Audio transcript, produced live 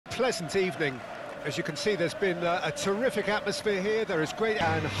pleasant evening. As you can see, there's been a terrific atmosphere here. There is great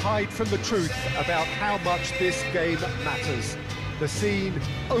and hide from the truth about how much this game matters. The scene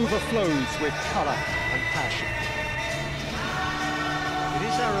overflows with colour and passion. It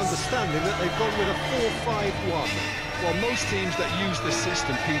is our understanding that they've gone with a 4-5-1. Well, most teams that use this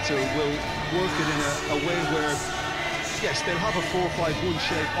system, Peter, will work it in a way where, yes, they'll have a 4-5-1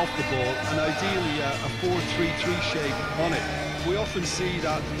 shape off the ball and ideally a 4-3-3 shape on it. We often see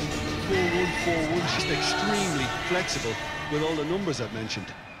that 4-1-4-1 just extremely flexible with all the numbers I've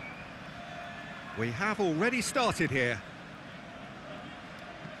mentioned. We have already started here.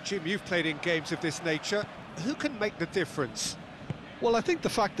 Jim, you've played in games of this nature. Who can make the difference? Well, I think the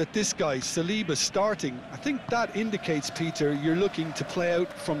fact that this guy, Saliba's starting, I think that indicates, Peter, you're looking to play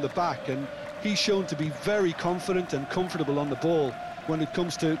out from the back, and he's shown to be very confident and comfortable on the ball when it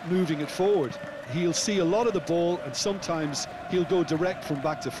comes to moving it forward. He'll see a lot of the ball, and sometimes he'll go direct from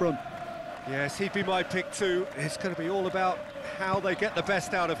back to front. Yes, he'd be my pick too. It's going to be all about how they get the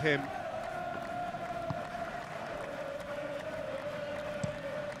best out of him.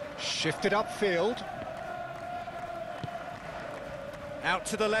 Shifted upfield. Out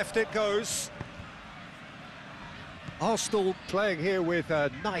to the left it goes. Arsenal playing here with a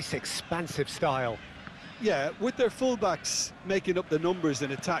nice expansive style. Yeah, with their fullbacks making up the numbers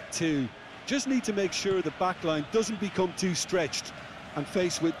in attack too, just need to make sure the backline doesn't become too stretched and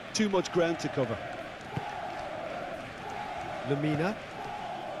faced with too much ground to cover. Lamina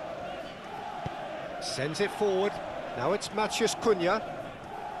sends it forward. Now it's Matheus Cunha.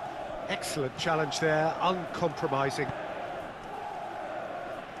 Excellent challenge there, uncompromising.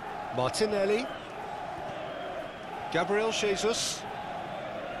 Martinelli. Gabriel Jesus.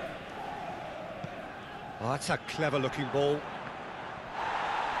 Oh, that's a clever-looking ball.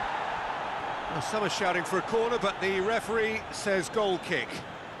 Well, some are shouting for a corner, but the referee says goal kick.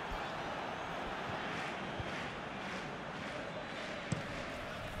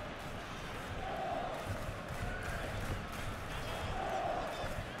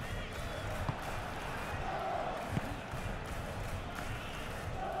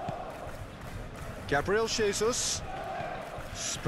 Gabriel Jesus.